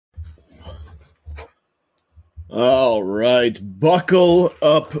All right, buckle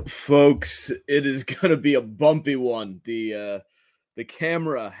up, folks. It is gonna be a bumpy one. The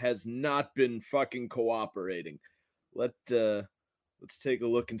camera has not been fucking cooperating. Let's take a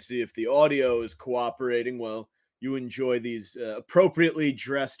look and see if the audio is cooperating. Well, you enjoy these appropriately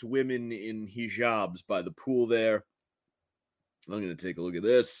dressed women in hijabs by the pool there. I'm gonna take a look at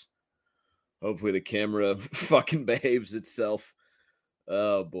this. Hopefully the camera fucking behaves itself.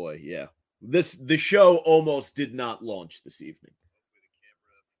 Oh boy, yeah. The show almost did not launch this evening.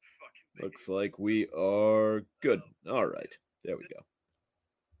 Looks like we are good. All right. There we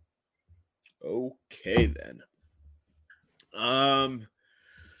go. Okay then.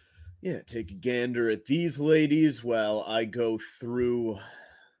 Yeah, take a gander at these ladies while I go through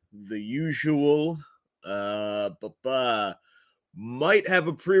the usual. Might have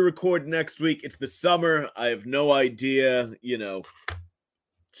a pre-record next week. It's the summer. I have no idea,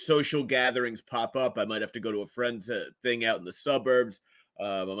 social gatherings pop up. I might have to go to a friend's thing out in the suburbs.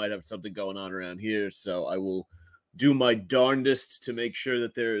 I might have something going on around here, so I will do my darndest to make sure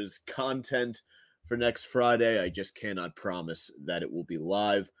that there is content for next Friday. I just cannot promise that it will be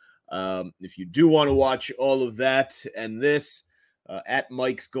live. If you do want to watch all of that and this, at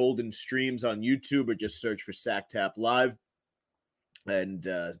Mike's Golden Streams on YouTube, or just search for Sacktap Live. And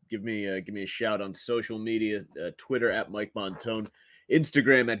give me a shout on social media, Twitter at Mike Montone,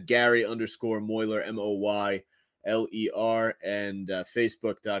 Instagram at Gary_Moyler, MOYLER, and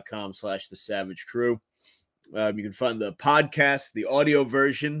Facebook.com/The Savage Crew. You can find the podcast, the audio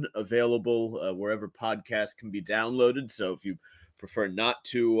version, available wherever podcasts can be downloaded. So if you prefer not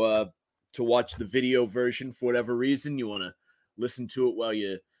to watch the video version for whatever reason, you want to listen to it while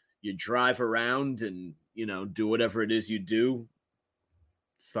you drive around and do whatever it is you do.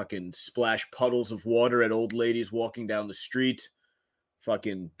 Fucking splash puddles of water at old ladies walking down the street.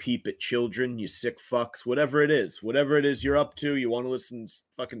 Fucking peep at children, you sick fucks. Whatever it is you're up to, you want to listen to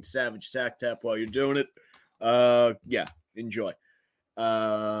fucking Savage Sacktap while you're doing it. Yeah, enjoy.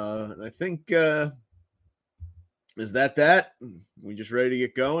 And I think, is that? We just ready to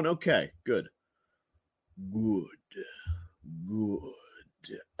get going? Okay, good.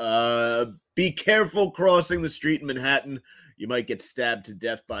 Be careful crossing the street in Manhattan. You might get stabbed to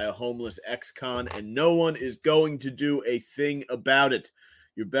death by a homeless ex-con, and no one is going to do a thing about it.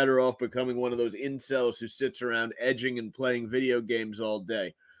 You're better off becoming one of those incels who sits around edging and playing video games all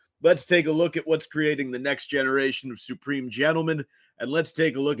day. Let's take a look at what's creating the next generation of supreme gentlemen, and let's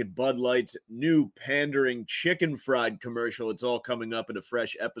take a look at Bud Light's new pandering chicken fried commercial. It's all coming up in a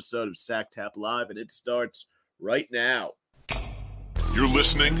fresh episode of Sacktap Live, and it starts right now. You're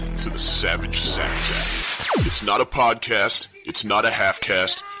listening to the Savage Sacktap. It's not a podcast, it's not a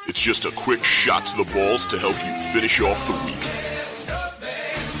half-cast, it's just a quick shot to the balls to help you finish off the week.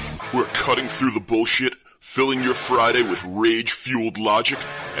 We're cutting through the bullshit, filling your Friday with rage-fueled logic,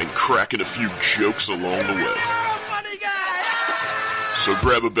 and cracking a few jokes along the way. So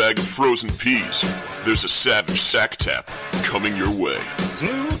grab a bag of frozen peas. There's a Savage Sacktap coming your way.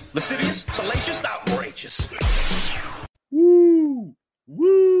 Smooth, lascivious, salacious, outrageous. Woo!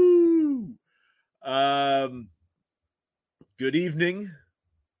 Good evening.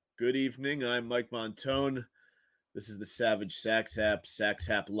 I'm Mike Montone. This is the Savage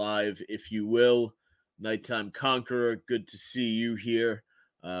Sacktap Live, if you will. Nighttime Conqueror, good to see you here.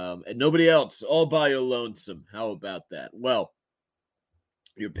 And nobody else, all by your lonesome. How about that? Well,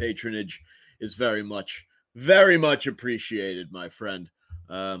 your patronage is very much appreciated, my friend.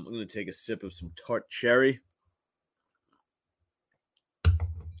 I'm going to take a sip of some tart cherry.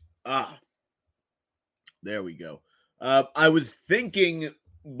 There we go. I was thinking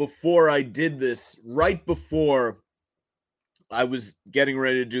before I did this, right before I was getting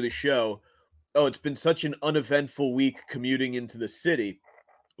ready to do the show, it's been such an uneventful week commuting into the city,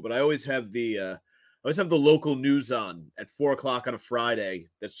 but I always have the local news on at 4:00 on a Friday.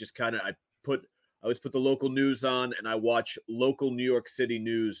 That's just kind of, I always put the local news on, and I watch local New York City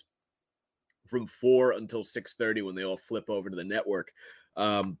news from 4 until 6:30 when they all flip over to the network.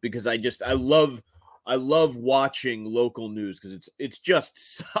 Because I love watching local news because it's just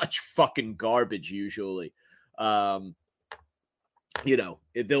such fucking garbage usually. It's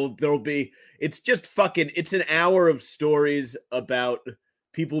an hour of stories about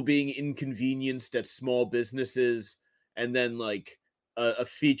people being inconvenienced at small businesses, and then like a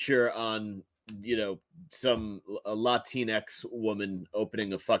feature on a Latinx woman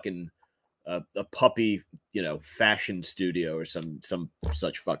opening a fucget a puppy, fashion studio or some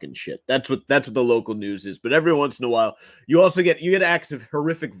such fucking shit. That's what the local news is. But every once in a while, you get acts of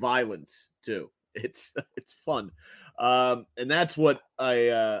horrific violence too. It's fun, and that's what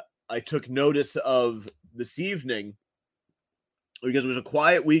I took notice of this evening because it was a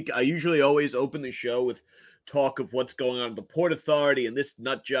quiet week. I usually always open the show with talk of what's going on at the Port Authority and this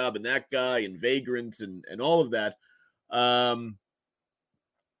nut job and that guy and vagrants and all of that. And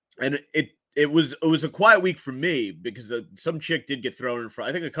it was a quiet week for me because some chick did get thrown in front.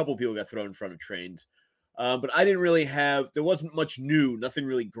 I think a couple people got thrown in front of trains. But I didn't really there wasn't much new. Nothing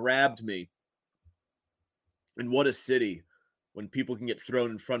really grabbed me. And what a city when people can get thrown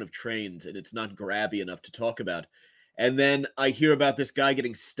in front of trains and it's not grabby enough to talk about. And then I hear about this guy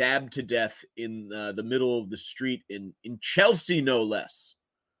getting stabbed to death in the middle of the street in Chelsea, no less,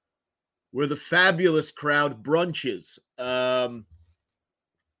 where the fabulous crowd brunches. I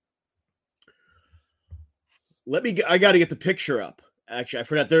got to get the picture up. Actually, I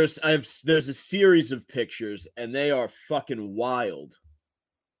forgot. There's a series of pictures, and they are fucking wild.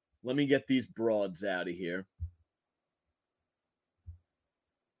 Let me get these broads out of here.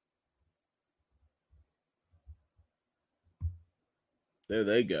 There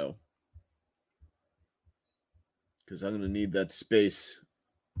they go. Because I'm going to need that space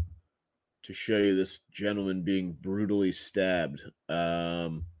to show you this gentleman being brutally stabbed.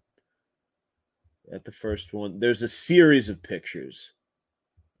 At the first one, there's a series of pictures.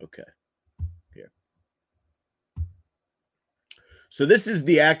 Okay. Here. So this is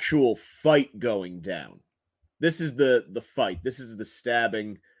the actual fight going down. This is the fight. This is the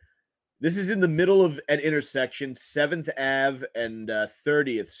stabbing. This is in the middle of an intersection, 7th Ave and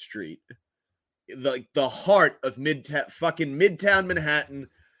 30th Street. The heart of Midtown Manhattan.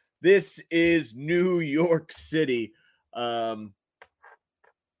 This is New York City. A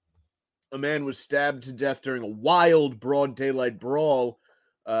man was stabbed to death during a wild broad daylight brawl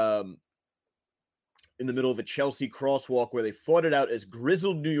in the middle of a Chelsea crosswalk where they fought it out as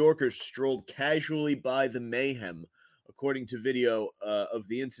grizzled New Yorkers strolled casually by the mayhem, according to video of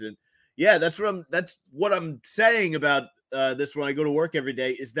the incident. Yeah, that's what I'm saying about this when I go to work every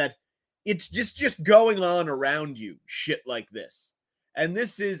day, is that it's just going on around you, shit like this. And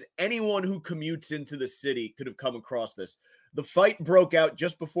this is anyone who commutes into the city could have come across this. The fight broke out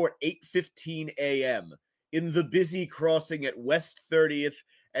just before 8:15 a.m. in the busy crossing at West 30th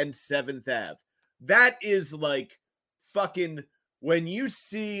and 7th Ave. That is like fucking when you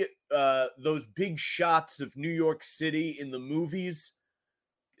see those big shots of New York City in the movies,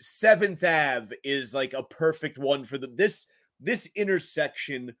 7th Ave is like a perfect one for them. This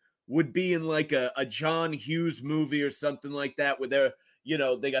intersection would be in like a John Hughes movie or something like that, where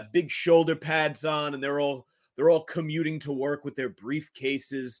they got big shoulder pads on and they're all commuting to work with their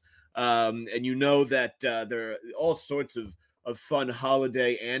briefcases. And that there are all sorts of fun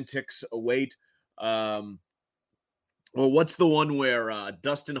holiday antics await. Well, what's the one where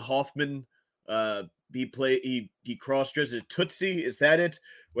Dustin Hoffman he cross-dresses a Tootsie? Is that it?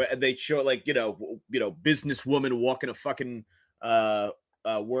 Where they show businesswoman walking a fucking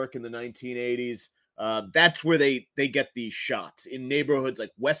work in the 1980s. That's where they get these shots in neighborhoods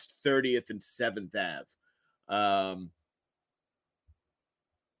like West 30th and 7th Ave.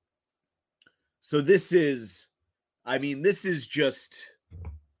 So this is just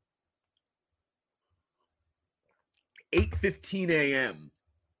 8:15 a.m.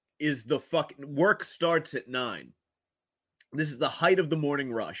 is the fucking work starts at 9. This is the height of the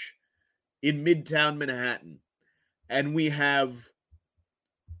morning rush in Midtown Manhattan. And we have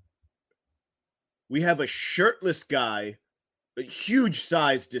a shirtless guy, a huge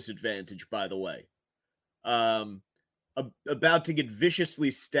size disadvantage, by the way, about to get viciously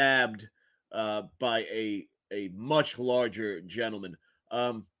stabbed by a much larger gentleman.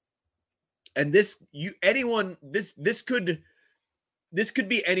 And this could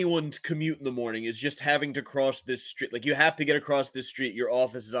be anyone's commute in the morning, is just having to cross this street. Like, you have to get across this street. Your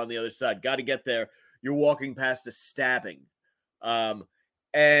office is on the other side. Got to get there. You're walking past a stabbing.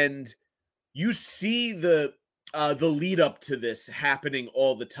 And you see the lead up to this happening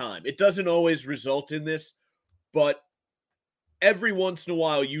all the time. It doesn't always result in this, but every once in a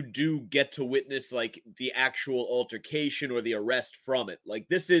while you do get to witness like the actual altercation or the arrest from it. Like,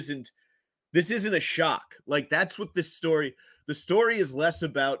 this isn't a shock. Like, that's what the story is less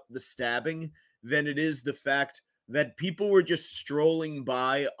about the stabbing than it is the fact that people were just strolling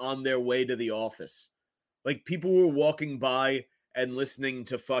by on their way to the office. Like, people were walking by and listening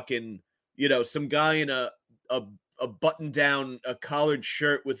to fucking, some guy in a button-down, a collared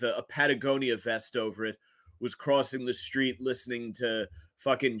shirt with a Patagonia vest over it was crossing the street listening to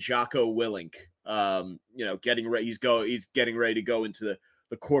fucking Jocko Willink. Getting ready. He's getting ready to go into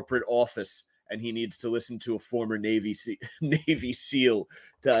the corporate office, and he needs to listen to a former Navy SEAL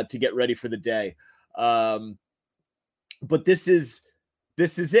to get ready for the day. But this is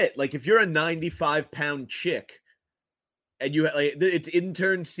this is it. Like, if you're a 95-pound chick and you like, it's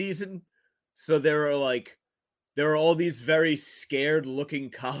intern season, so there are all these very scared looking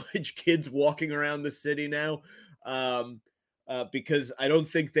college kids walking around the city now, because I don't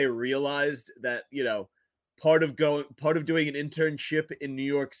think they realized that, part of doing an internship in New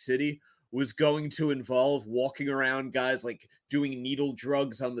York City was going to involve walking around guys like doing needle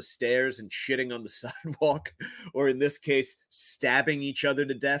drugs on the stairs and shitting on the sidewalk, or in this case, stabbing each other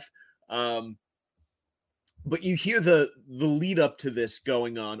to death. But you hear the lead up to this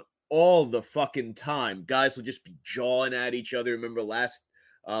going on all the fucking time. Guys will just be jawing at each other. Remember last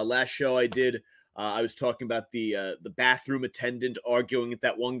show I did, I was talking about the bathroom attendant arguing with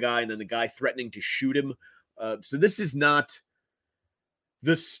that one guy, and then the guy threatening to shoot him. So this is not.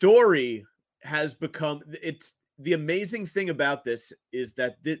 The story has become. It's the amazing thing about this is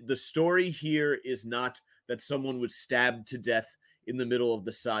that the story here is not that someone was stabbed to death in the middle of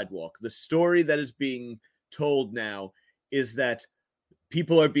the sidewalk. The story that is being told now is that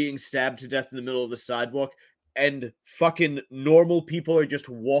people are being stabbed to death in the middle of the sidewalk, and fucking normal people are just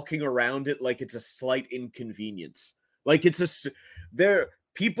walking around it like it's a slight inconvenience. Like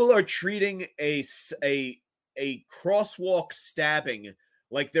people are treating a crosswalk stabbing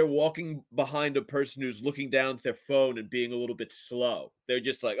like they're walking behind a person who's looking down at their phone and being a little bit slow. They're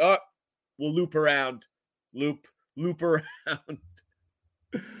just like, oh, we'll loop around. Loop around.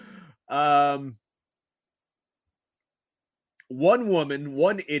 One woman,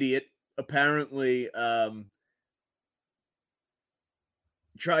 one idiot, apparently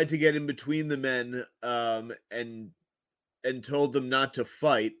tried to get in between the men and told them not to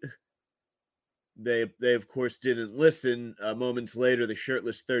fight. They of course didn't listen. Moments later, the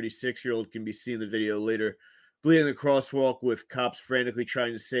shirtless 36-year-old can be seen in the video later, bleeding the crosswalk with cops frantically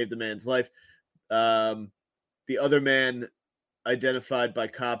trying to save the man's life. The other man, identified by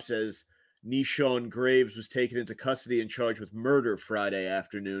cops as Nishon Graves, was taken into custody and charged with murder Friday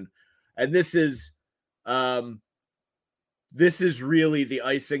afternoon. And this is really the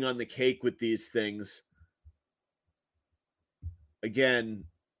icing on the cake with these things. Again,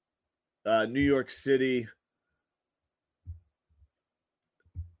 New York City,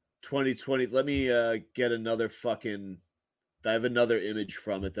 2020. Let me get another fucking. I have another image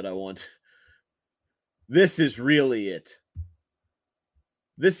from it that I want. This is really it.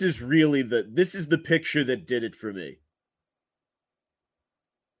 This is the picture that did it for me.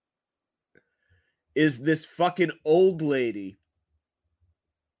 Is this fucking old lady.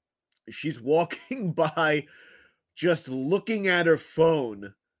 She's walking by, just looking at her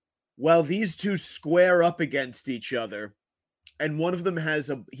phone, while these two square up against each other, and one of them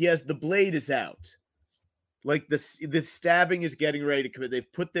the blade is out. Like the stabbing is getting ready to commit.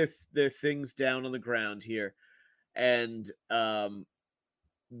 They've put their things down on the ground here, and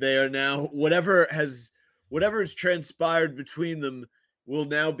they are now whatever has transpired between them will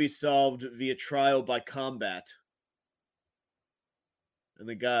now be solved via trial by combat. And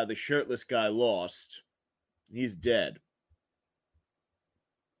the shirtless guy lost. He's dead.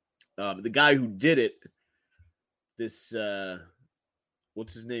 The guy who did it, this,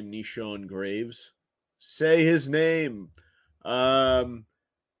 what's his name? Nishon Graves? Say his name. A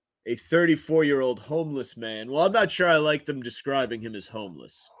 34-year-old homeless man. Well, I'm not sure I like them describing him as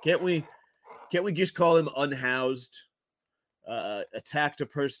homeless. Can't we just call him unhoused? Attacked a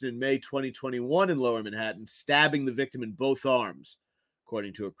person in May 2021 in Lower Manhattan, stabbing the victim in both arms,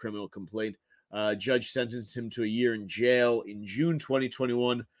 according to a criminal complaint. Judge sentenced him to a year in jail in June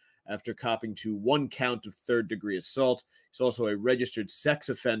 2021 after copping to one count of third-degree assault. He's also a registered sex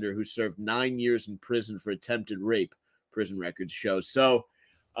offender who served 9 years in prison for attempted rape, prison records show. So,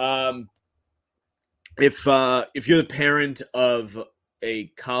 if you're the parent of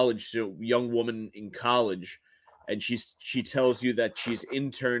a young woman in college, and she tells you that she's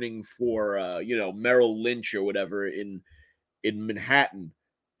interning for Merrill Lynch or whatever in Manhattan,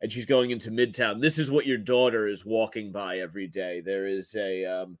 and she's going into Midtown, this is what your daughter is walking by every day. There is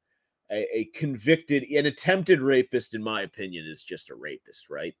an attempted rapist, in my opinion, is just a rapist,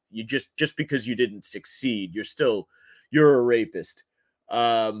 right? You just because you didn't succeed, you're a rapist.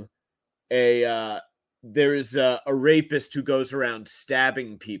 There is a rapist who goes around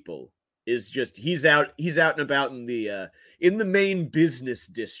stabbing people. He's out and about in the main business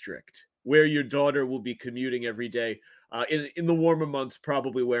district where your daughter will be commuting every day. In the warmer months,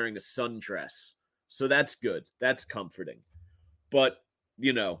 probably wearing a sundress. So that's good. That's comforting. But,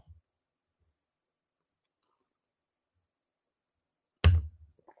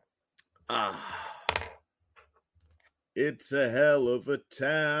 it's a hell of a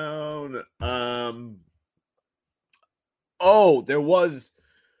town. Oh, there was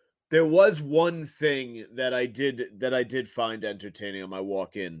one thing that I did find entertaining on my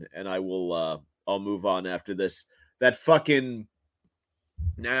walk in, and I'll move on after this. That fucking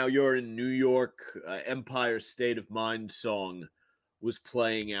 "Now You're in New York" Empire State of Mind song was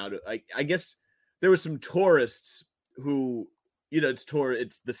playing out. I guess there were some tourists who,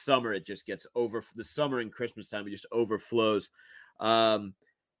 it's the summer, it just gets over the summer and Christmas time, it just overflows. And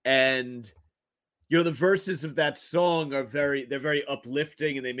the verses of that song are very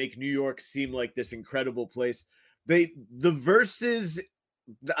uplifting, and they make New York seem like this incredible place. The verses,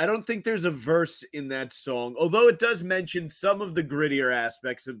 I don't think there's a verse in that song, although it does mention some of the grittier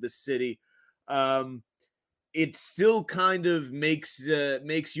aspects of the city. It still kind of makes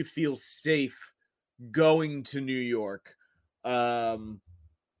you feel safe going to New York,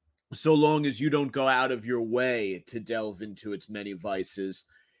 so long as you don't go out of your way to delve into its many vices.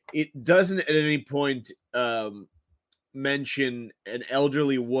 It doesn't at any point mention an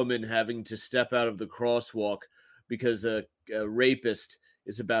elderly woman having to step out of the crosswalk because a rapist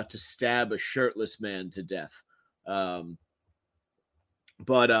is about to stab a shirtless man to death. But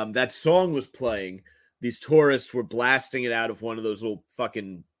that song was playing. These tourists were blasting it out of one of those little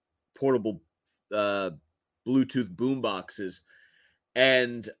fucking portable Bluetooth boomboxes.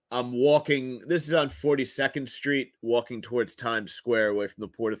 And I'm walking, this is on 42nd Street, walking towards Times Square away from the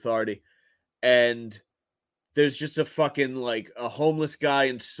Port Authority. And there's just a fucking, like, a homeless guy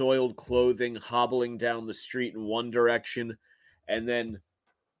in soiled clothing hobbling down the street in one direction. And then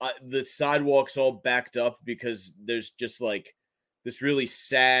the sidewalk's all backed up because there's just, like, this really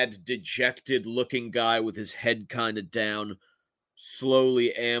sad, dejected looking guy with his head kind of down,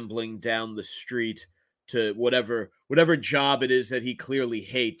 slowly ambling down the street to whatever job it is that he clearly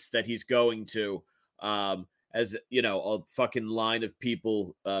hates that he's going to, as a fucking line of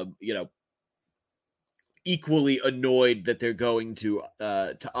people, equally annoyed that they're going to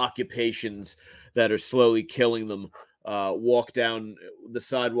occupations that are slowly killing them, walk down the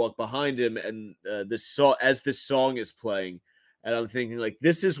sidewalk behind him. And this song is playing, and I'm thinking, like,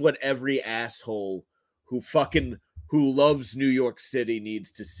 this is what every asshole who loves New York City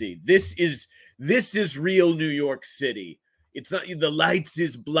needs to see. This is real New York City. It's not, the lights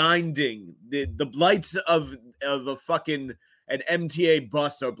is blinding. The lights of a fucking an MTA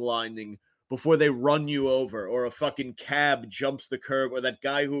bus are blinding before they run you over, or a fucking cab jumps the curb, or that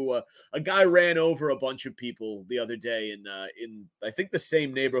guy a guy ran over a bunch of people the other day in I think the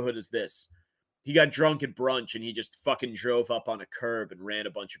same neighborhood as this. He got drunk at brunch and he just fucking drove up on a curb and ran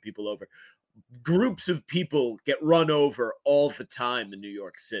a bunch of people over. Groups of people get run over all the time in New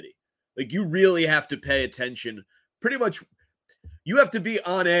York City. Like, you really have to pay attention. Pretty much, you have to be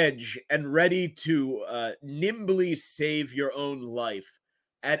on edge and ready to nimbly save your own life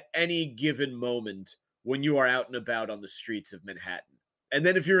at any given moment when you are out and about on the streets of Manhattan. And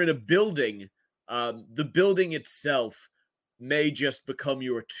then if you're in a building, the building itself may just become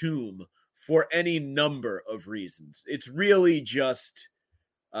your tomb for any number of reasons. It's really just,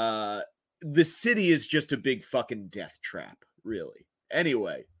 the city is just a big fucking death trap, really.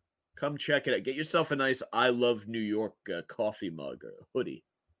 Anyway, come check it out. Get yourself a nice I Love New York coffee mug or hoodie.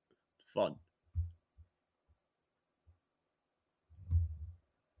 Fun.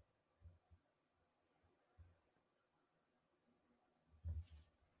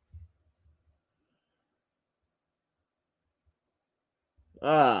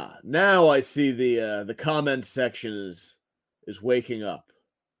 Now I see the comment section is waking up.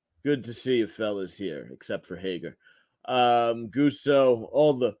 Good to see you fellas here, except for Hager. Gusso,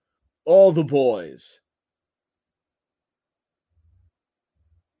 all the boys.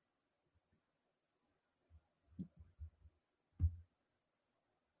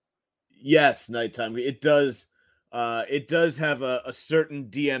 Yes, nighttime. It does have a certain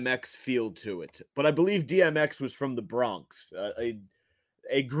DMX feel to it. But I believe DMX was from the Bronx,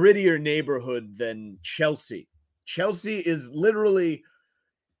 a grittier neighborhood than Chelsea. Chelsea is literally,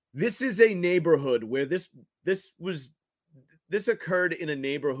 this is a neighborhood where this occurred in a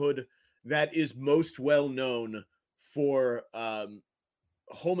neighborhood that is most well known for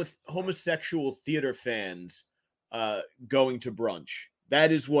homosexual theater fans going to brunch.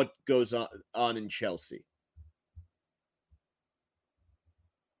 That is what goes on in Chelsea.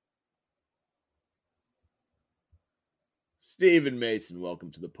 Stephen Mason,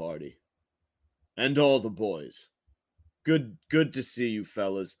 welcome to the party. And all the boys. Good to see you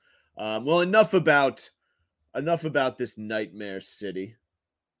fellas. Well, enough about this nightmare city.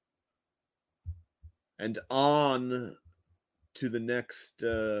 And on to the next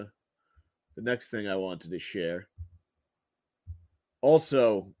thing I wanted to share.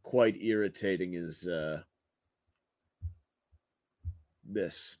 Also quite irritating is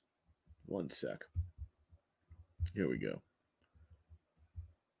this. One sec. Here we go.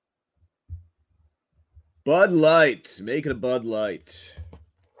 Bud Light. Making a Bud Light.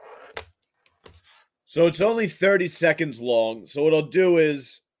 So it's only 30 seconds long. So what I'll do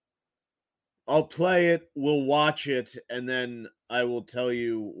is I'll play it, we'll watch it, and then I will tell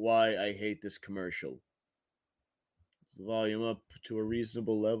you why I hate this commercial. Is the volume up to a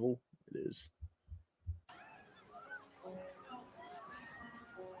reasonable level? It is.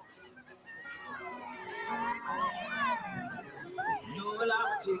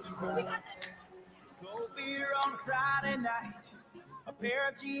 Cold beer on a Friday night, a pair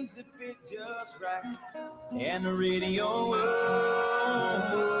of jeans that fit just right, and the radio.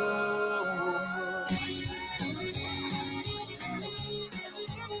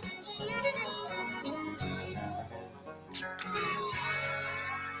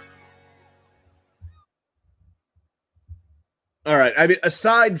 All right. I mean,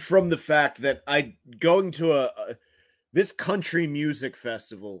 aside from the fact that going to this country music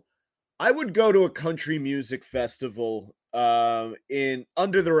festival, I would go to a country music festival in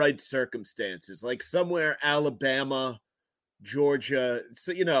under the right circumstances, like somewhere Alabama, Georgia,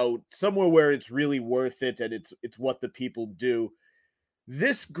 so somewhere where it's really worth it and it's what the people do.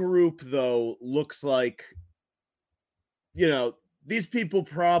 This group though looks like these people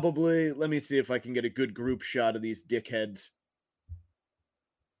probably, let me see if I can get a good group shot of these dickheads.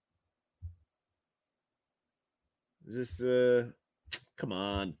 Is this come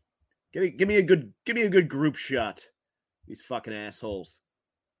on. Give me a good group shot. These fucking assholes.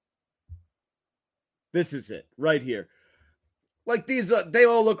 This is it right here. Like these, they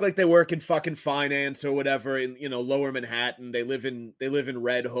all look like they work in fucking finance or whatever in Lower Manhattan. They live in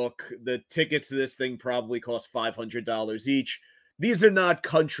Red Hook. The tickets to this thing probably cost $500 each. These are not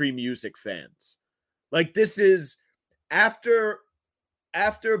country music fans. Like this is after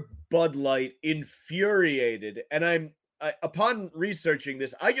Bud Light infuriated, and upon researching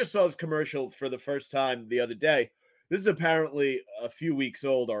this, I just saw this commercial for the first time the other day. This is apparently a few weeks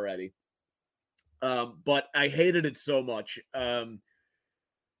old already. But I hated it so much.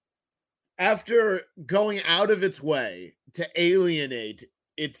 After going out of its way to alienate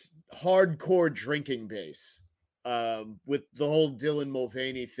its hardcore drinking base, with the whole Dylan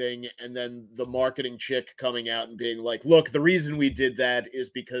Mulvaney thing, and then the marketing chick coming out and being like, look, the reason we did that is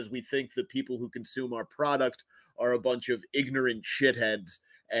because we think the people who consume our product are a bunch of ignorant shitheads,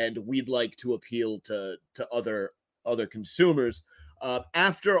 and we'd like to appeal to other consumers.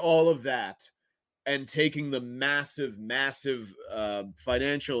 After all of that, and taking the massive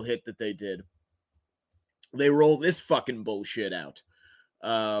financial hit that they did, they roll this fucking bullshit out.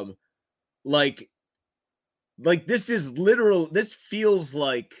 Like this is literal. This feels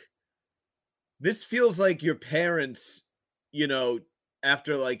like your parents,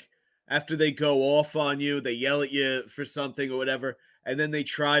 after they go off on you, they yell at you for something or whatever, and then they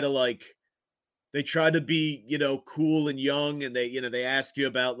try to be, cool and young, and they ask you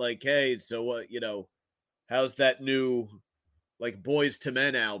about like, hey, so what, how's that new Boys to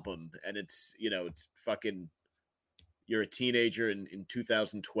Men album? And it's fucking, you're a teenager in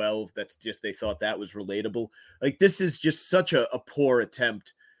 2012. That's just, they thought that was relatable. Like, this is just such a poor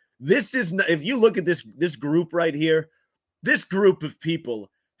attempt. This is not, if you look at this group right here, this group of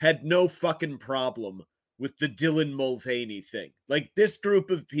people had no fucking problem with the Dylan Mulvaney thing. Like, this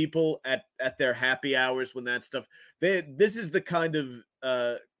group of people at their happy hours when that stuff, this is the kind of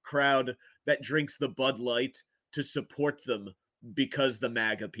crowd that drinks the Bud Light to support them because the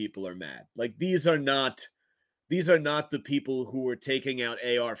MAGA people are mad. Like, these are not the people who are taking out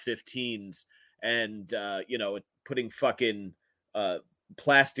AR-15s and putting fucking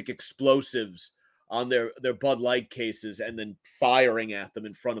plastic explosives on their Bud Light cases and then firing at them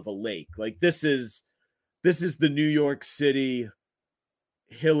in front of a lake. Like, this is the New York City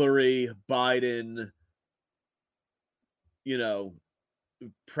Hillary Biden,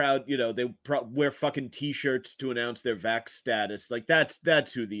 proud, they wear fucking t-shirts to announce their vax status. Like,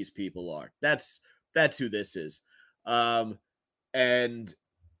 that's who these people are. That's who this is. And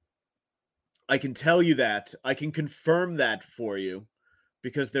I can tell you that. I can confirm that for you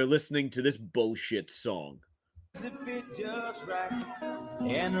because they're listening to this bullshit song. Just right.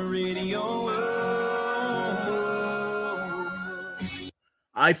 And the radio.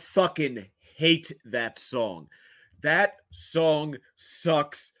 I fucking hate that song. That song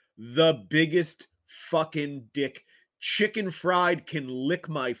sucks the biggest fucking dick. Chicken Fried can lick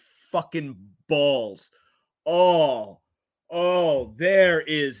my fucking balls. Oh, there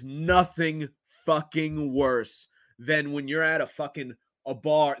is nothing fucking worse than when you're at a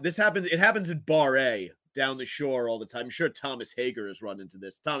bar. It happens in Bar A, down the shore all the time. I'm sure Thomas Hager has run into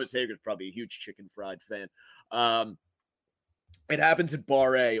this. Thomas Hager's probably a huge chicken fried fan. It happens at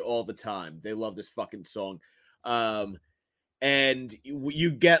Bar A all the time. They love this fucking song. And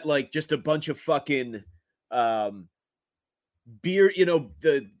you get like just a bunch of fucking beer,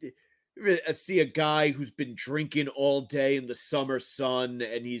 I see a guy who's been drinking all day in the summer sun,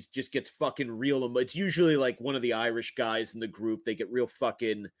 and he's just gets fucking real. It's usually like one of the Irish guys in the group. They get real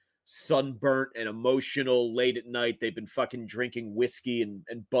fucking sunburnt and emotional late at night. They've been fucking drinking whiskey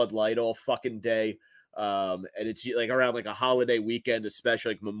and Bud Light all fucking day. And it's like around like a holiday weekend,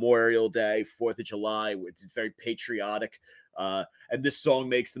 especially like Memorial Day, 4th of July, where it's very patriotic. And this song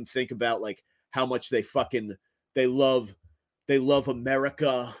makes them think about like how much they love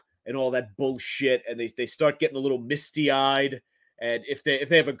America and all that bullshit, and they start getting a little misty-eyed. And if they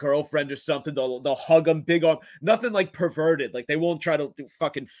have a girlfriend or something, they'll hug them big on, nothing like perverted. Like they won't try to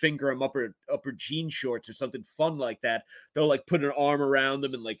fucking finger them up her jean shorts or something fun like that. They'll like put an arm around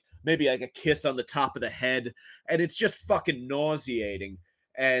them and like maybe like a kiss on the top of the head, and it's just fucking nauseating.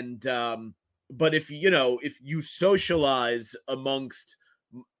 And but if you socialize amongst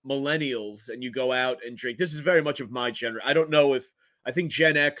millennials and you go out and drink, this is very much of my generation. I think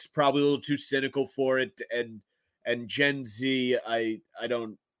Gen X probably a little too cynical for it, and Gen Z, I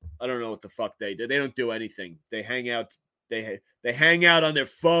don't know what the fuck they do. They don't do anything. They hang out. They hang out on their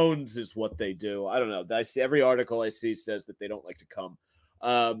phones is what they do. I don't know. I see every article I see says that they don't like to come.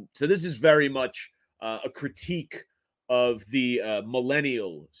 So this is very much a critique of the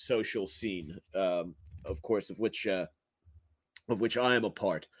millennial social scene, of course, of which I am a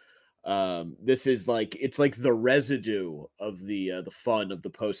part. This is like, it's like the residue of the fun of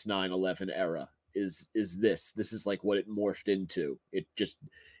the post 9/11 era is this is like what it morphed into. It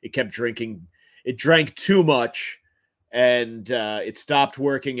kept drinking. It drank too much, and it stopped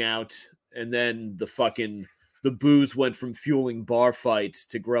working out. And then the booze went from fueling bar fights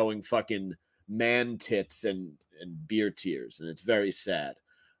to growing fucking man tits and beer tears. And it's very sad.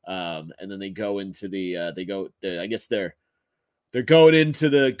 And then they go into I guess they're going into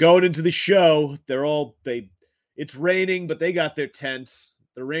the show. It's raining, but they got their tents.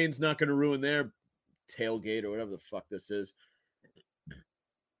 The rain's not going to ruin their tailgate or whatever the fuck this is.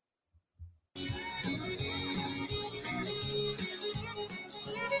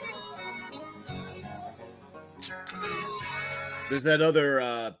 There's that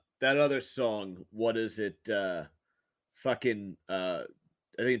other song. What is it? I think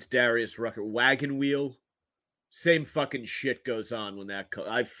it's Darius Rucker. Wagon Wheel. Same fucking shit goes on when that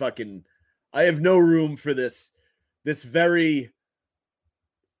I have no room for this very,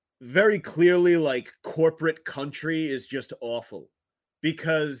 very clearly like corporate country is just awful,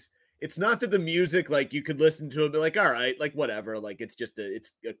 because it's not that the music, like you could listen to it and be like, all right, like whatever, like it's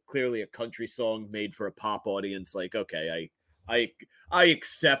clearly a country song made for a pop audience. Like, okay, I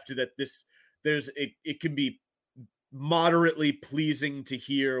accept that it can be moderately pleasing to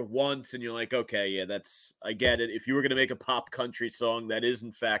hear once, and you're like, okay, yeah, I get it. If you were going to make a pop country song, that is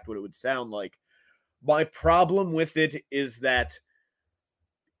in fact what it would sound like. My problem with it is that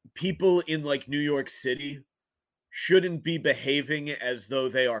people in like New York City shouldn't be behaving as though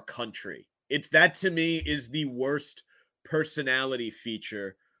they are country. That to me is the worst personality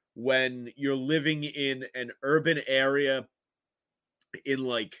feature when you're living in an urban area in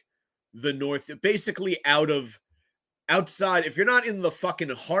like the North, basically outside. If you're not in the fucking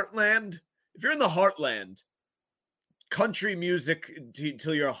heartland, if you're in the heartland, country music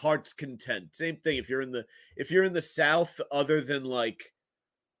till your heart's content. Same thing if you're in the South, other than like,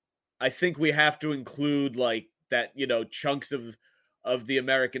 I think we have to include like that, chunks of the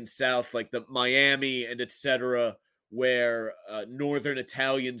American South, like the Miami and etc., where Northern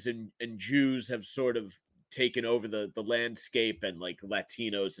Italians and Jews have sort of taken over the landscape, and like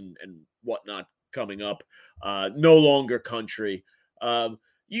Latinos and whatnot coming up, no longer country.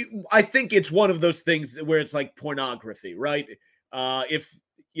 I think it's one of those things where it's like pornography, right? If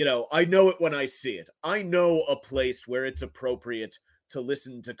I know it when I see it. I know a place where it's appropriate to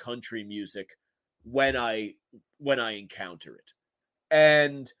listen to country music when I encounter it.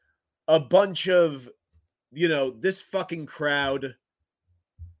 And a bunch of this fucking crowd,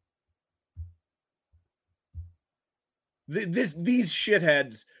 these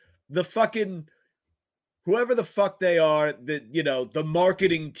shitheads, the fucking whoever the fuck they are, the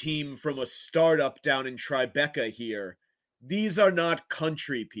marketing team from a startup down in Tribeca here, these are not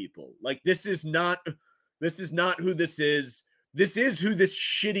country people. Like, this is not who this is. This is who this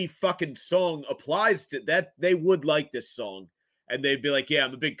shitty fucking song applies to. That they would like this song, and they'd be like, yeah,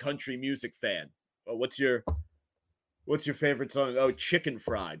 I'm a big country music fan. Well, what's your What's your favorite song? Oh, Chicken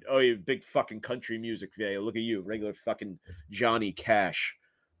Fried. Oh, you big fucking country music video. Look at you, regular fucking Johnny Cash.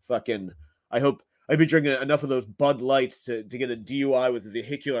 Fucking, I hope I've been drinking enough of those Bud Lights to get a DUI with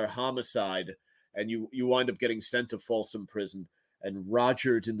vehicular homicide, and you wind up getting sent to Folsom Prison and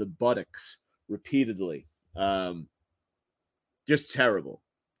rogered in the buttocks repeatedly. Just terrible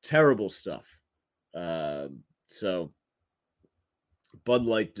stuff. So Bud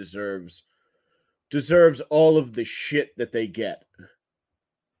Light deserves all of the shit that they get.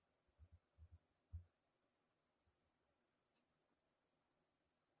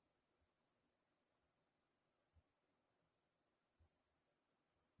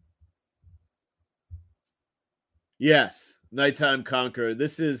 Yes, Nighttime Conqueror.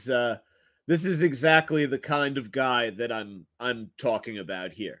 This is exactly the kind of guy that I'm talking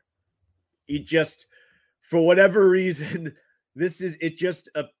about here. He just, for whatever reason, there's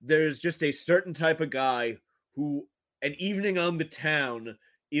just a certain type of guy who an evening on the town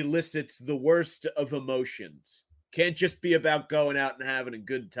elicits the worst of emotions. Can't just be about going out and having a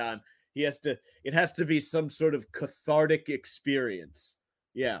good time. It has to be some sort of cathartic experience.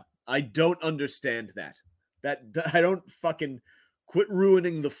 Yeah, I don't understand that. I don't fucking quit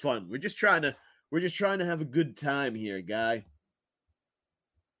ruining the fun. We're just trying to have a good time here, guy.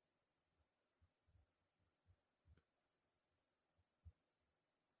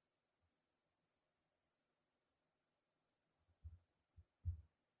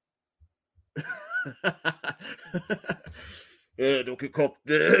 Don't get caught.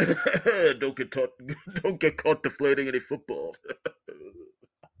 Don't get caught deflating any football.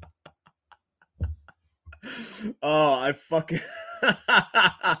 Oh, I fucking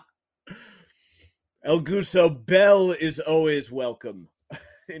El Guso Bell is always welcome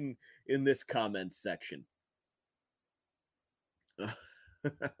in this comment section.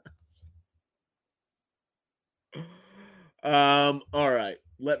 All right.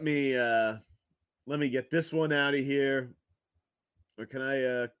 Let me get this one out of here. Or can I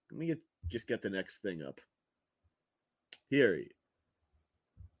let me just get the next thing up. Here.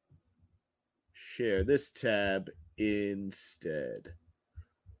 Share this tab instead.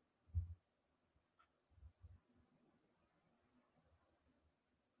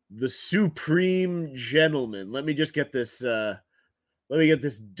 The Supreme Gentleman. Let me just get this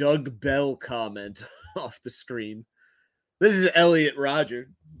Doug Bell comment off the screen. This is Elliot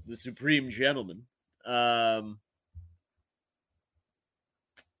Rodger, the Supreme Gentleman. And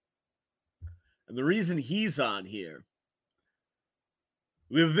the reason he's on here,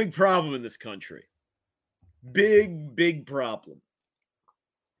 we have a big problem in this country. Big problem.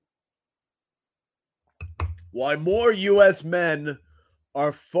 Why more U.S. men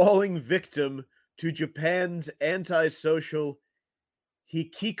are falling victim to Japan's antisocial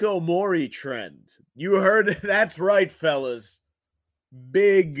hikikomori trend. You heard, that's right, fellas.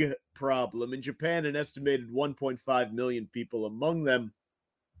 Big problem. In Japan, an estimated 1.5 million people, among them,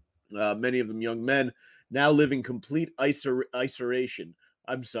 many of them young men, now live in complete isolation.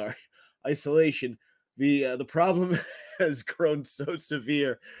 The problem has grown so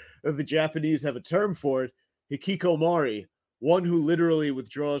severe that the Japanese have a term for it, hikikomori, one who literally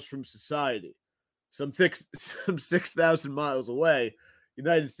withdraws from society. Some 6,000 miles away, the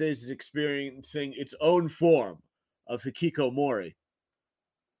United States is experiencing its own form of hikikomori.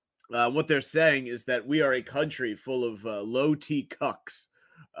 What they're saying is that we are a country full of low-T cucks.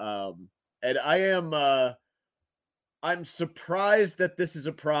 And I'm surprised that this is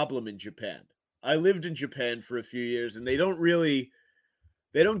a problem in Japan. I lived in Japan for a few years, and they don't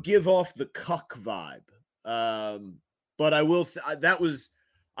give off the cuck vibe. But I will say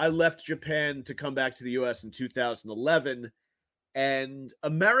I left Japan to come back to the US in 2011, and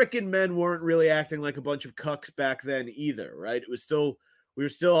American men weren't really acting like a bunch of cucks back then either, right? We were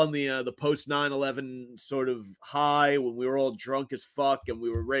still on the post 9/11 sort of high when we were all drunk as fuck and we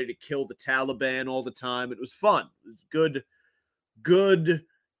were ready to kill the Taliban all the time. It was fun. It was good,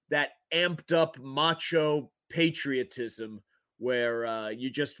 that amped up macho patriotism where you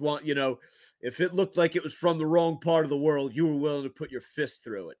just want, if it looked like it was from the wrong part of the world, you were willing to put your fist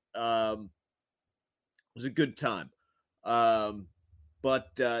through it. It was a good time.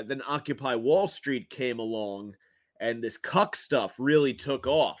 But then Occupy Wall Street came along, and this cuck stuff really took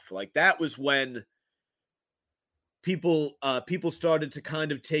off. Like, that was when people started to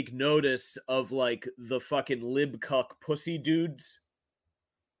kind of take notice of, like, the fucking lib cuck pussy dudes.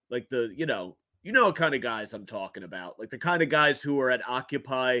 Like, what kind of guys I'm talking about. Like, the kind of guys who were at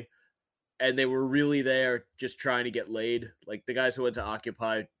Occupy and they were really there just trying to get laid. Like, the guys who went to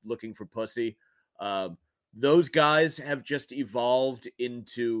Occupy looking for pussy. Those guys have just evolved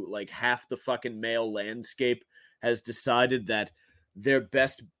into, like, half the fucking male landscape. has decided that their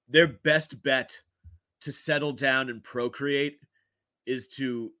best bet to settle down and procreate is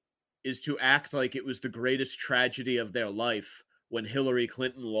to act like it was the greatest tragedy of their life when Hillary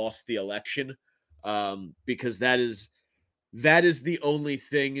Clinton lost the election, because that is the only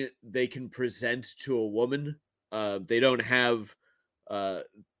thing they can present to a woman. They don't have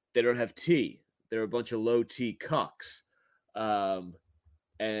tea. They're a bunch of low T cucks.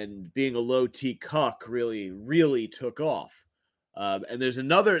 And being a low T cuck really took off. And there's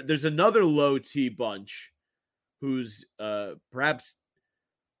another low T bunch who's perhaps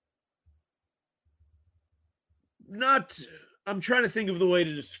not. I'm trying to think of the way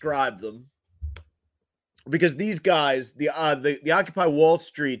to describe them, because these guys, the Occupy Wall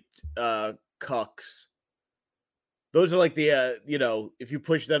Street cucks, those are like the if you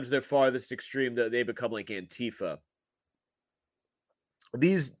push them to their farthest extreme, they become like Antifa.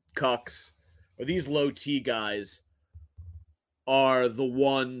 These cucks, or these low T guys, are the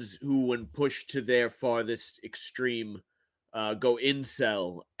ones who, when pushed to their farthest extreme, go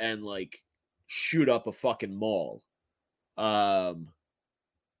incel and like shoot up a fucking mall.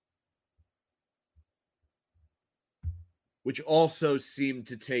 Which also seemed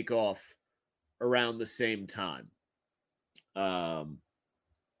to take off around the same time.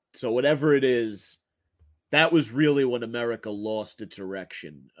 So whatever it is, that was really when America lost its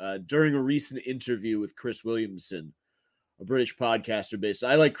erection. During a recent interview with Chris Williamson, a British podcaster based.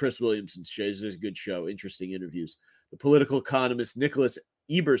 I like Chris Williamson's show. It's a good show. Interesting interviews. The political economist Nicholas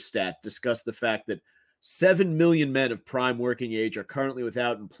Eberstadt discussed the fact that 7 million men of prime working age are currently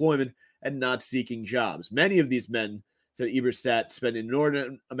without employment and not seeking jobs. Many of these men, said Eberstadt, spend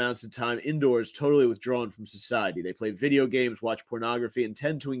inordinate amounts of time indoors, totally withdrawn from society. They play video games, watch pornography, and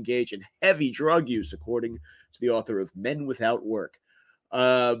tend to engage in heavy drug use, according to the author of Men Without Work.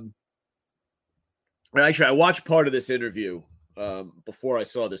 Actually, I watched part of this interview before I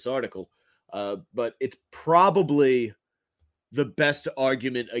saw this article, but it's probably the best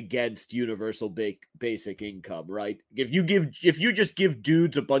argument against universal basic income, right? If you just give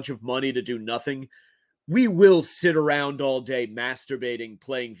dudes a bunch of money to do nothing, we will sit around all day masturbating,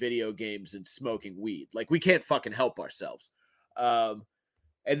 playing video games, and smoking weed. Like, we can't fucking help ourselves. And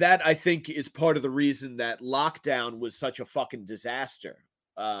that, I think, is part of the reason that lockdown was such a fucking disaster.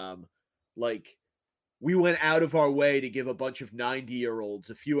 Like, we went out of our way to give a bunch of 90-year-olds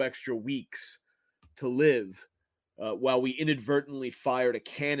a few extra weeks to live, while we inadvertently fired a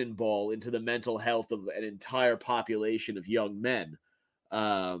cannonball into the mental health of an entire population of young men.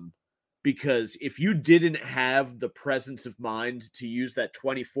 Because if you didn't have the presence of mind to use that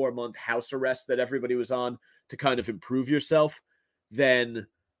 24-month house arrest that everybody was on to kind of improve yourself, then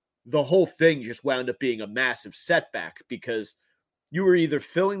the whole thing just wound up being a massive setback, because you were either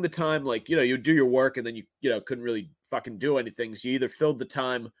filling the time, like, you do your work and then you couldn't really fucking do anything. So you either filled the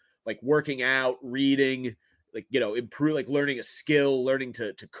time like working out, reading, like, improve, like learning a skill, learning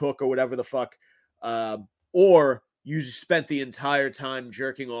to cook or whatever the fuck, or you spent the entire time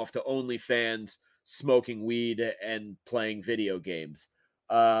jerking off to OnlyFans, smoking weed, and playing video games.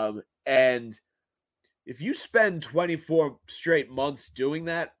 And if you spend 24 straight months doing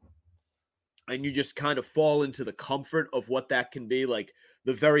that, and you just kind of fall into the comfort of what that can be, like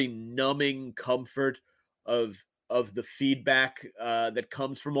the very numbing comfort of the feedback that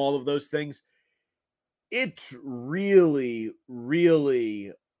comes from all of those things, it's really,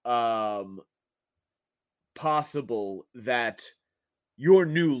 really possible that your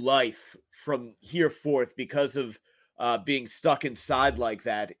new life from here forth, because of being stuck inside like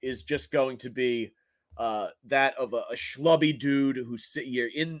that, is just going to be that of a schlubby dude who's you're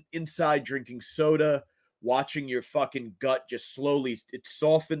inside drinking soda, watching your fucking gut just slowly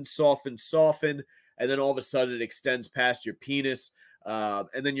soften, and then all of a sudden it extends past your penis,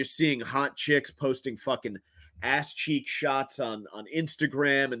 and then you're seeing hot chicks posting fucking ass cheek shots on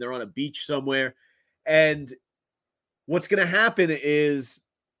Instagram, and they're on a beach somewhere. And what's going to happen is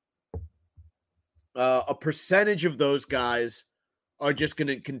a percentage of those guys are just going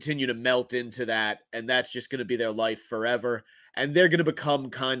to continue to melt into that, and that's just going to be their life forever. And they're going to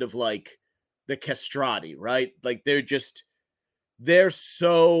become kind of like the castrati, right? Like, they're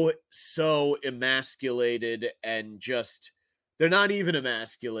so emasculated, and just, they're not even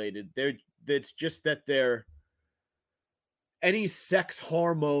emasculated. It's just that they're, any sex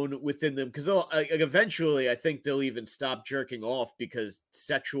hormone within them, because eventually I think they'll even stop jerking off, because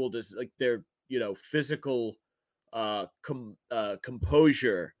their physical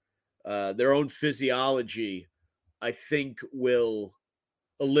composure, their own physiology, I think, will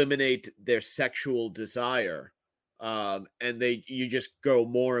eliminate their sexual desire, and you just go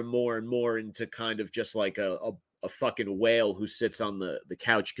more and more and more into kind of just like a a fucking whale who sits on the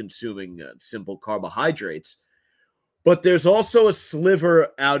couch consuming simple carbohydrates. But there's also a sliver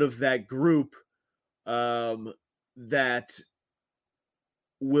out of that group that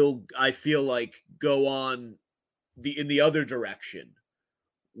will, I feel like, go on in the other direction,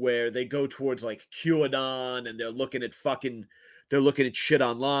 where they go towards like QAnon, and they're looking at shit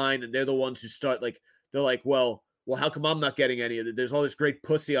online, and they're the ones who start like, they're like, well, how come I'm not getting any of it? There's all this great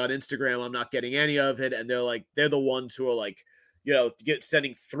pussy on Instagram, I'm not getting any of it. And they're the ones who are like,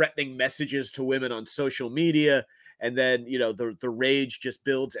 sending threatening messages to women on social media. And then, the rage just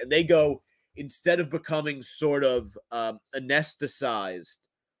builds, and they go, instead of becoming sort of anesthetized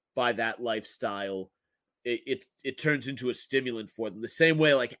by that lifestyle, it turns into a stimulant for them. The same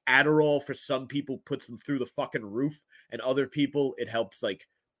way like Adderall for some people puts them through the fucking roof, and other people it helps like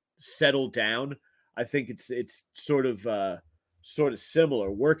settle down. I think it's sort of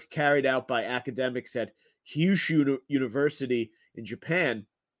similar. Work carried out by academics at Kyushu University in Japan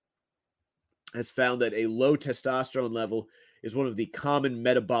has found that a low testosterone level is one of the common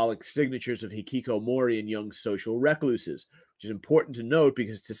metabolic signatures of hikikomori in young social recluses, which is important to note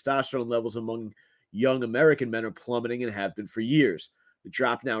because testosterone levels among young American men are plummeting and have been for years. The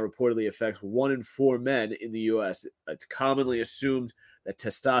drop now reportedly affects 1 in 4 men in the U.S. It's commonly assumed that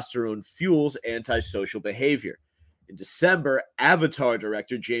testosterone fuels antisocial behavior. In December, Avatar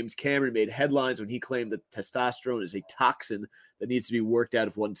director James Cameron made headlines when he claimed that testosterone is a toxin that needs to be worked out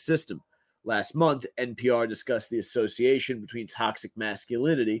of one's system. Last month, NPR discussed the association between toxic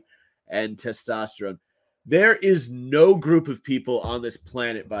masculinity and testosterone. There is no group of people on this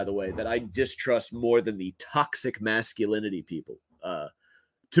planet, by the way, that I distrust more than the toxic masculinity people.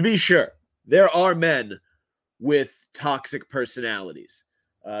 To be sure, there are men with toxic personalities.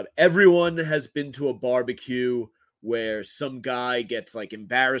 Everyone has been to a barbecue where some guy gets like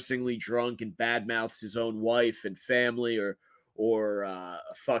embarrassingly drunk and badmouths his own wife and family, or at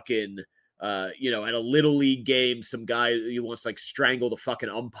a little league game, some guy he wants to like strangle the fucking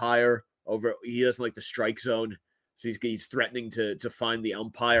umpire over. He doesn't like the strike zone, so he's threatening to find the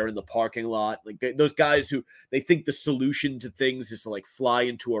umpire in the parking lot. Like those guys who they think the solution to things is to like fly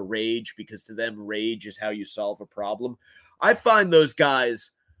into a rage, because to them rage is how you solve a problem. I find those guys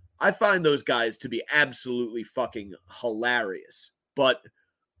to be absolutely fucking hilarious, but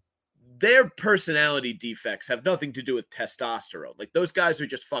their personality defects have nothing to do with testosterone. Like those guys are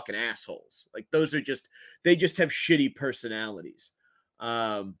just fucking assholes. Like they just have shitty personalities.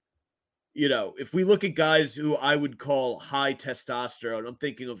 If we look at guys who I would call high testosterone, I'm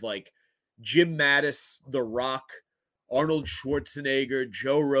thinking of like Jim Mattis, The Rock, Arnold Schwarzenegger,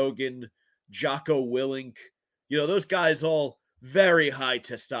 Joe Rogan, Jocko Willink. Those guys all very high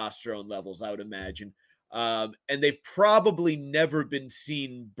testosterone levels, I would imagine. And they've probably never been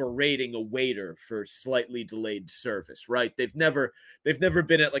seen berating a waiter for slightly delayed service, right? They've never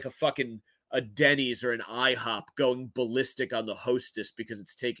been at like a Denny's or an IHOP going ballistic on the hostess because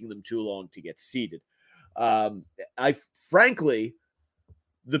it's taking them too long to get seated. Frankly,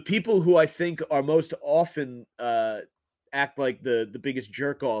 the people who I think are most often act like the biggest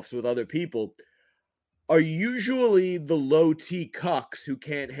jerk-offs with other people are usually the low-T cucks who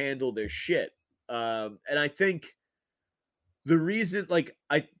can't handle their shit. And I think the reason,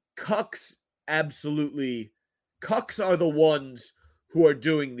 cucks are the ones who are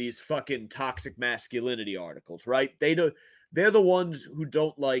doing these fucking toxic masculinity articles, right? They're the ones who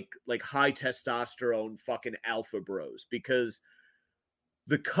don't like high testosterone fucking alpha bros, because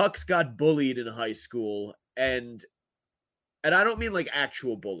the cucks got bullied in high school, and I don't mean like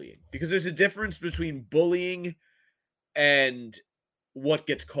actual bullying, because there's a difference between bullying and what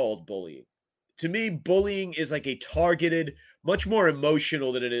gets called bullying. To me, bullying is like a targeted, much more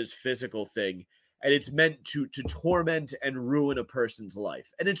emotional than it is physical thing. And it's meant to torment and ruin a person's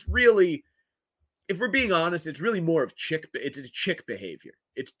life. And it's really, if we're being honest, it's really more of chick behavior.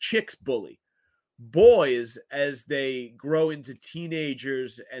 It's chicks bully. Boys, as they grow into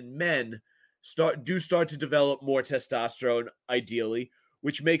teenagers and men, start to develop more testosterone, ideally,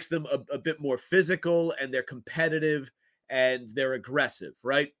 which makes them a bit more physical, and they're competitive and they're aggressive,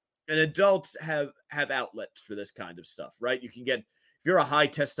 right? And adults have outlets for this kind of stuff, right? You can get, if you're a high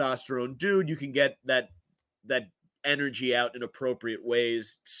testosterone dude, you can get that energy out in appropriate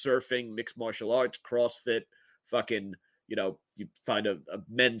ways: surfing, mixed martial arts, CrossFit, fucking, you find a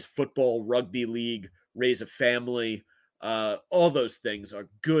men's football, rugby league, raise a family. All those things are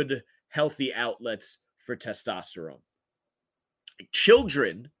good, healthy outlets for testosterone.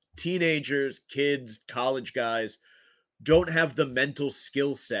 Children, teenagers, kids, college guys don't have the mental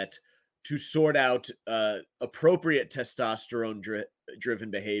skill set to sort out appropriate testosterone driven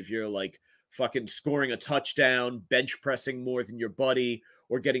behavior, like fucking scoring a touchdown, bench pressing more than your buddy,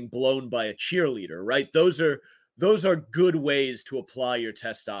 or getting blown by a cheerleader, right? Those are good ways to apply your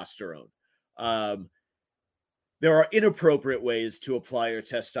testosterone. There are inappropriate ways to apply your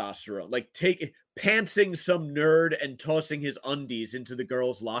testosterone, like pantsing some nerd and tossing his undies into the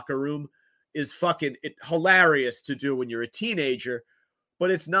girls' locker room is fucking hilarious to do when you're a teenager, but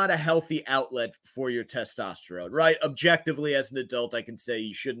it's not a healthy outlet for your testosterone, right? Objectively, as an adult, I can say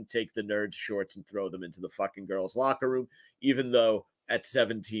you shouldn't take the nerd's shorts and throw them into the fucking girls' locker room, even though at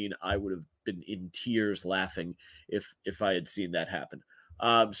 17, I would have been in tears laughing if I had seen that happen.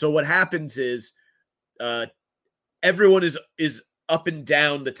 So what happens is everyone is up and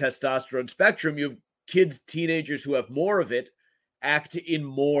down the testosterone spectrum. You have kids, teenagers who have more of it act in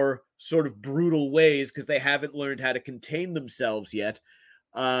more sort of brutal ways because they haven't learned how to contain themselves yet.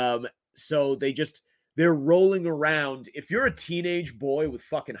 So they're rolling around. If you're a teenage boy with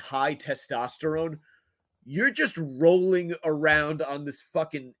fucking high testosterone, you're just rolling around on this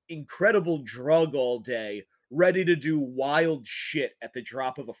fucking incredible drug all day, ready to do wild shit at the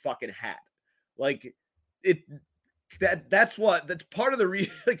drop of a fucking hat. Like that's part of the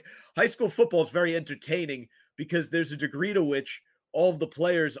like high school football is very entertaining because there's a degree to which all of the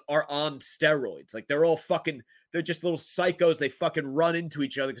players are on steroids. Like they're just little psychos. They fucking run into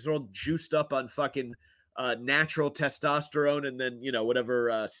each other because they're all juiced up on fucking natural testosterone and then,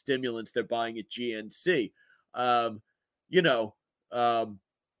 whatever stimulants they're buying at GNC. But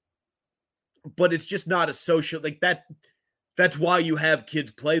it's just not a social, like that. That's why you have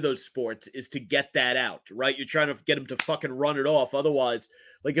kids play those sports, is to get that out, right? You're trying to get them to fucking run it off. Otherwise,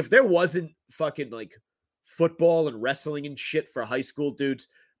 like if there wasn't fucking like football and wrestling and shit for high school dudes,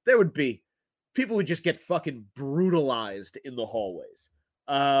 people would just get fucking brutalized in the hallways.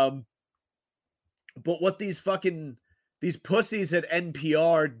 But what these pussies at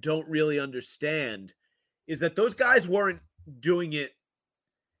NPR don't really understand is that those guys weren't doing it.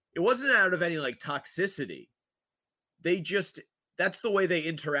 It wasn't out of any like toxicity. That's the way they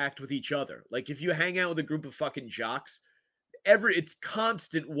interact with each other. Like if you hang out with a group of fucking jocks, it's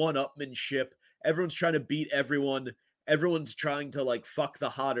constant one-upmanship. Everyone's trying to beat everyone. Everyone's trying to like fuck the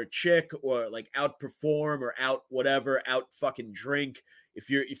hotter chick or like outperform or out fucking drink. If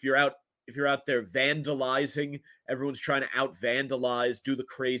you're out there vandalizing, everyone's trying to out vandalize, do the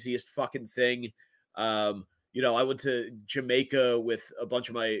craziest fucking thing. I went to Jamaica with a bunch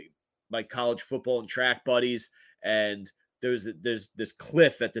of my college football and track buddies, and there's this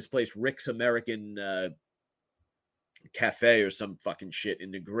cliff at this place, Rick's American Cafe or some fucking shit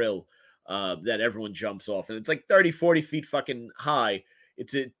in the grill that everyone jumps off, and it's like 30-40 feet fucking high.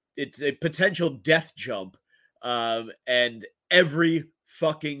 It's a potential death jump, and every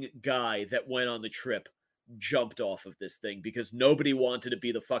fucking guy that went on the trip jumped off of this thing because nobody wanted to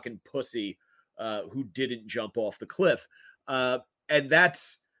be the fucking pussy who didn't jump off the cliff. And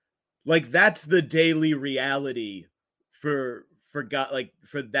that's the daily reality for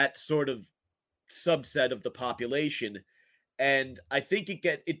that sort of subset of the population. And I think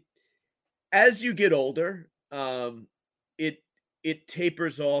as you get older, it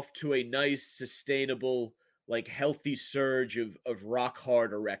tapers off to a nice, sustainable, like healthy surge of rock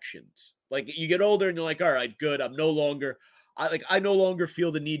hard erections. Like you get older and you're like, all right, good. I no longer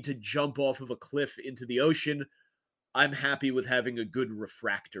feel the need to jump off of a cliff into the ocean. I'm happy with having a good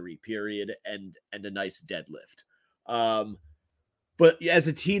refractory period and a nice deadlift. But as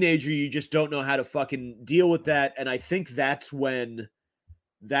a teenager, you just don't know how to fucking deal with that. And I think that's when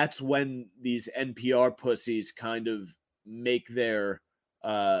these NPR pussies kind of make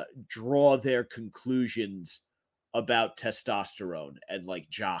draw their conclusions about testosterone and like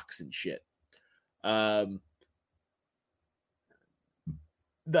jocks and shit.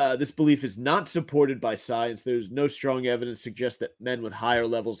 This belief is not supported by science. There's no strong evidence to suggest that men with higher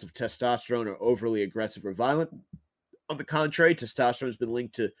levels of testosterone are overly aggressive or violent. On the contrary, testosterone has been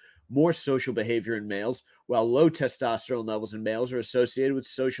linked to more social behavior in males, while low testosterone levels in males are associated with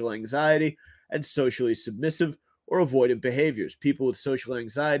social anxiety and socially submissive or avoidant behaviors. People with social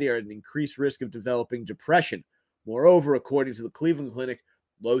anxiety are at an increased risk of developing depression. Moreover, according to the Cleveland Clinic,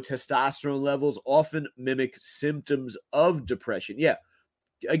 low testosterone levels often mimic symptoms of depression. Yeah.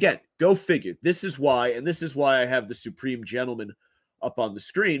 Again, go figure. This is why I have the Supreme Gentleman up on the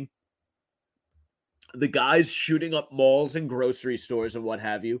screen. The guys shooting up malls and grocery stores and what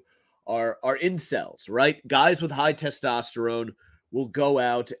have you are incels, right? Guys with high testosterone will go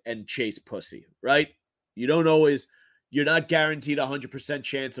out and chase pussy, right? You're not guaranteed 100%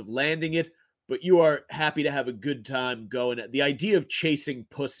 chance of landing it, but you are happy to have a good time going. The idea of chasing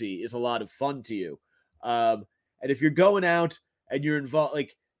pussy is a lot of fun to you. And if you're going out and you're involved,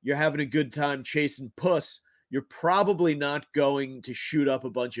 like you're having a good time chasing puss, you're probably not going to shoot up a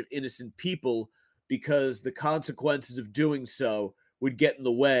bunch of innocent people because the consequences of doing so would get in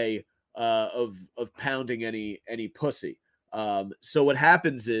the way of pounding any pussy. So what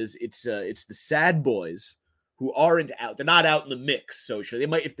happens is it's the sad boys who aren't out. They're not out in the mix socially. They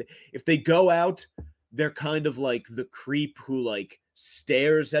might if they go out, they're kind of like the creep who like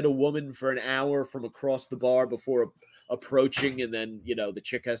stares at a woman for an hour from across the bar before approaching, and then the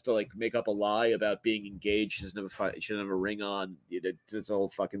chick has to like make up a lie about being engaged. She doesn't have a ring on. It's a whole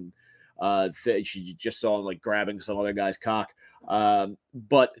fucking thing. She just saw him like grabbing some other guy's cock.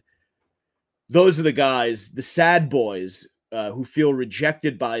 But those are the guys, the sad boys, who feel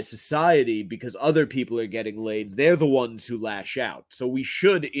rejected by society because other people are getting laid. They're the ones who lash out. So we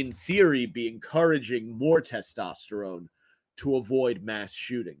should, in theory, be encouraging more testosterone to avoid mass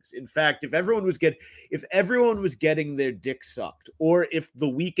shootings. In fact, if everyone was getting their dick sucked, or if the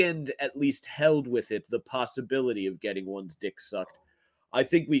weekend at least held with it the possibility of getting one's dick sucked, I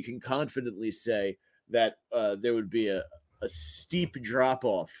think we can confidently say that there would be a steep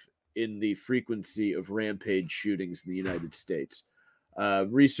drop-off in the frequency of rampage shootings in the United States.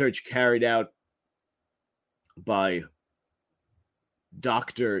 Research carried out by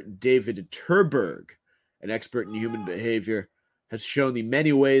Dr. David Terberg, an expert in human behavior, has shown the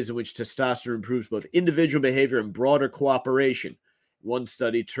many ways in which testosterone improves both individual behavior and broader cooperation. In one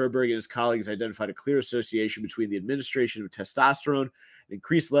study, Terberg and his colleagues identified a clear association between the administration of testosterone and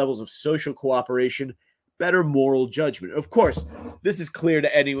increased levels of social cooperation, better moral judgment. Of course, this is clear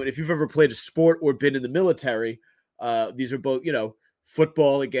to anyone. If you've ever played a sport or been in the military, these are both,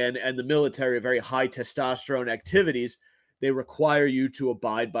 football again and the military are very high testosterone activities. They require you to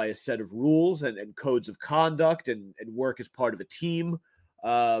abide by a set of rules and codes of conduct and work as part of a team.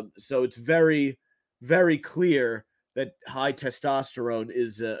 So it's very, very clear that high testosterone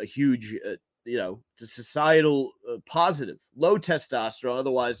is a huge, societal positive. Low testosterone,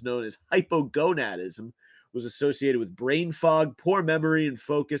 otherwise known as hypogonadism, was associated with brain fog, poor memory and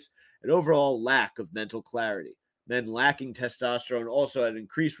focus, and overall lack of mental clarity. Men lacking testosterone also had an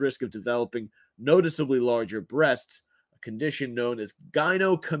increased risk of developing noticeably larger breasts, a condition known as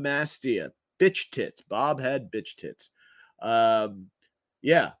gynecomastia, bitch tits. Bob had bitch tits.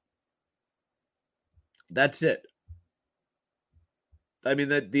 Yeah. That's it. I mean,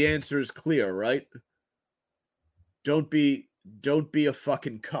 that the answer is clear, right? Don't be a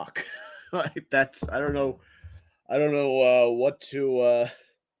fucking cuck. That's I don't know what to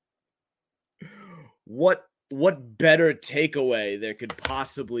what better takeaway there could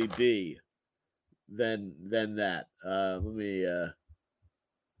possibly be than that.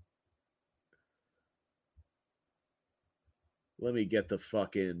 Let me get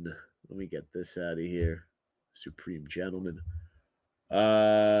this out of here, Supreme Gentleman.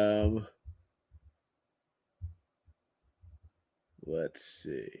 Let's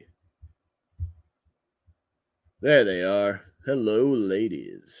see. There they are. Hello,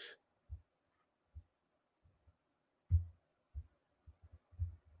 ladies.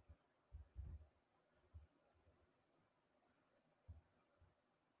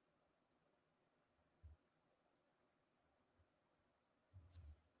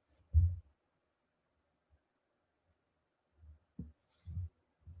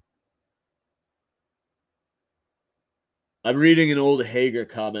 I'm reading an old Hager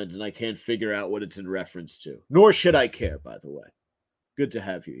comment, and I can't figure out what it's in reference to. Nor should I care, by the way. Good to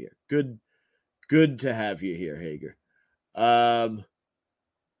have you here. Good to have you here, Hager.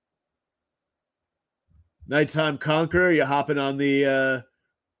 Nighttime Conqueror, you hopping on the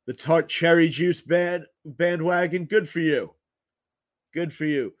tart cherry juice bandwagon? Good for you. Good for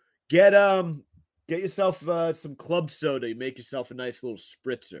you. Get yourself some club soda. You make yourself a nice little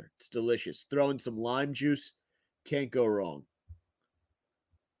spritzer. It's delicious. Throw in some lime juice. Can't go wrong.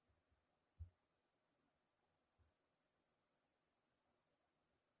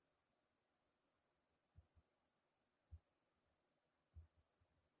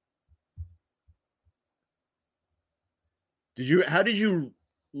 How did you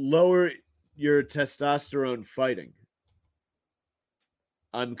lower your testosterone fighting?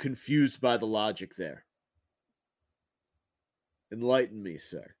 I'm confused by the logic there. Enlighten me,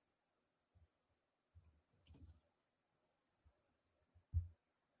 sir.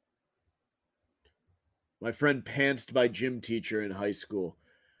 My friend pantsed my gym teacher in high school.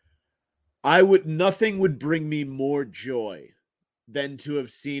 Nothing would bring me more joy than to have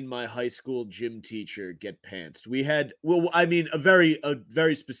seen my high school gym teacher get pantsed. We had, a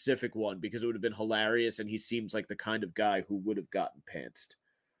very specific one because it would have been hilarious, and he seems like the kind of guy who would have gotten pantsed.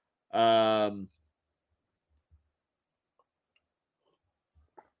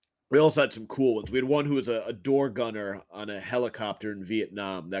 We also had some cool ones. We had one who was a door gunner on a helicopter in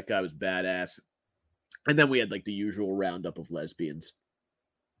Vietnam. That guy was badass. And then we had like the usual roundup of lesbians.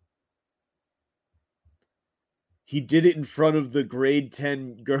 He did it in front of the grade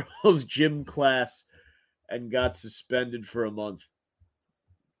 10 girls' gym class and got suspended for a month.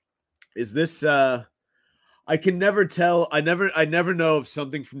 Is this I can never tell. I never know if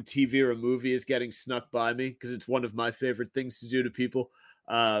something from TV or a movie is getting snuck by me because it's one of my favorite things to do to people.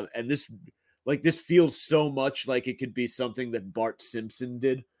 And this feels so much like it could be something that Bart Simpson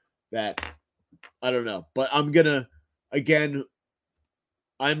did that I don't know. But I'm gonna live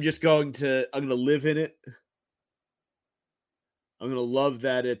in it. I'm gonna love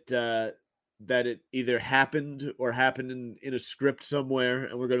that it either happened or happened in a script somewhere,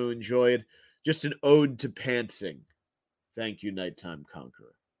 and we're gonna enjoy it. Just an ode to pantsing. Thank you, Nighttime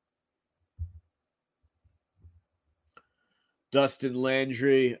Conqueror. Dustin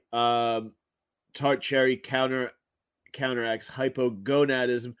Landry, tart cherry counteracts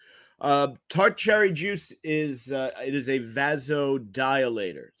hypogonadism. Tart cherry juice is a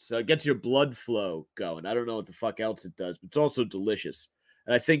vasodilator, so it gets your blood flow going. I don't know what the fuck else it does, but it's also delicious,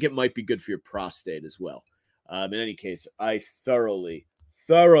 and I think it might be good for your prostate as well. In any case, I thoroughly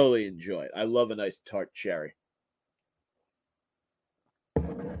enjoy it. I love a nice tart cherry.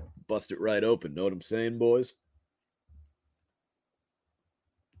 Bust it right open. Know what I'm saying, boys?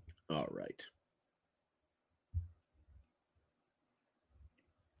 All right.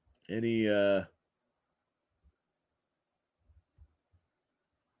 Anything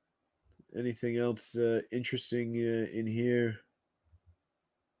else interesting in here?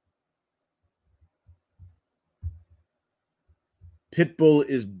 Pitbull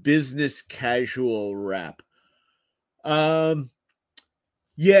is business casual rap. Yeah.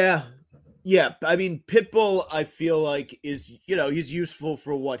 I mean, Pitbull, I feel like is, he's useful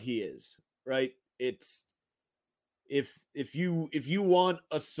for what he is, right? It's if you want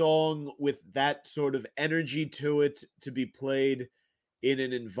a song with that sort of energy to it to be played in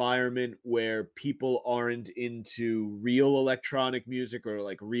an environment where people aren't into real electronic music or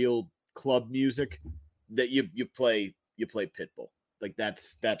like real club music, that you play Pitbull. Like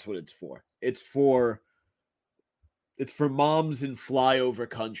that's what it's for. It's for moms in flyover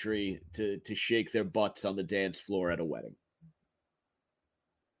country to shake their butts on the dance floor at a wedding.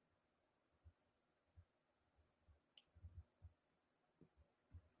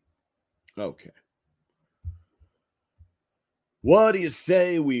 Okay. What do you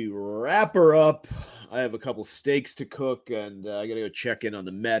say we wrap her up? I have a couple steaks to cook, and I got to go check in on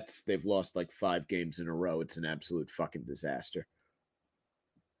the Mets. They've lost like 5 games in a row. It's an absolute fucking disaster.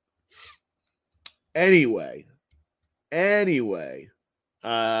 Anyway, what do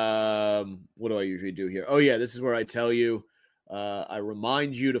I usually do here? Oh, yeah, this is where I tell you, I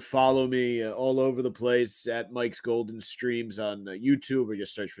remind you to follow me all over the place at Mike's Golden Streams on YouTube, or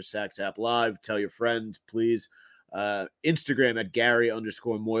just search for Sacktap Live. Tell your friends, please. Instagram at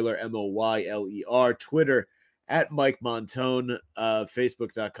Gary_Moyler, MOYLER. Twitter at Mike Montone.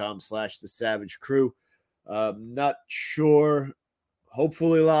 Facebook.com/The Savage Crew. Not sure.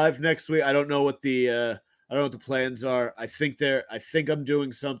 Hopefully live next week. I don't know what the plans are. I think I'm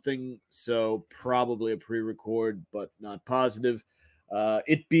doing something, so probably a pre-record, but not positive.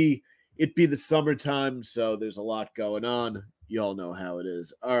 It be the summertime, so there's a lot going on. Y'all know how it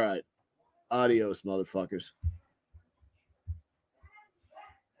is. All right. Adios, motherfuckers.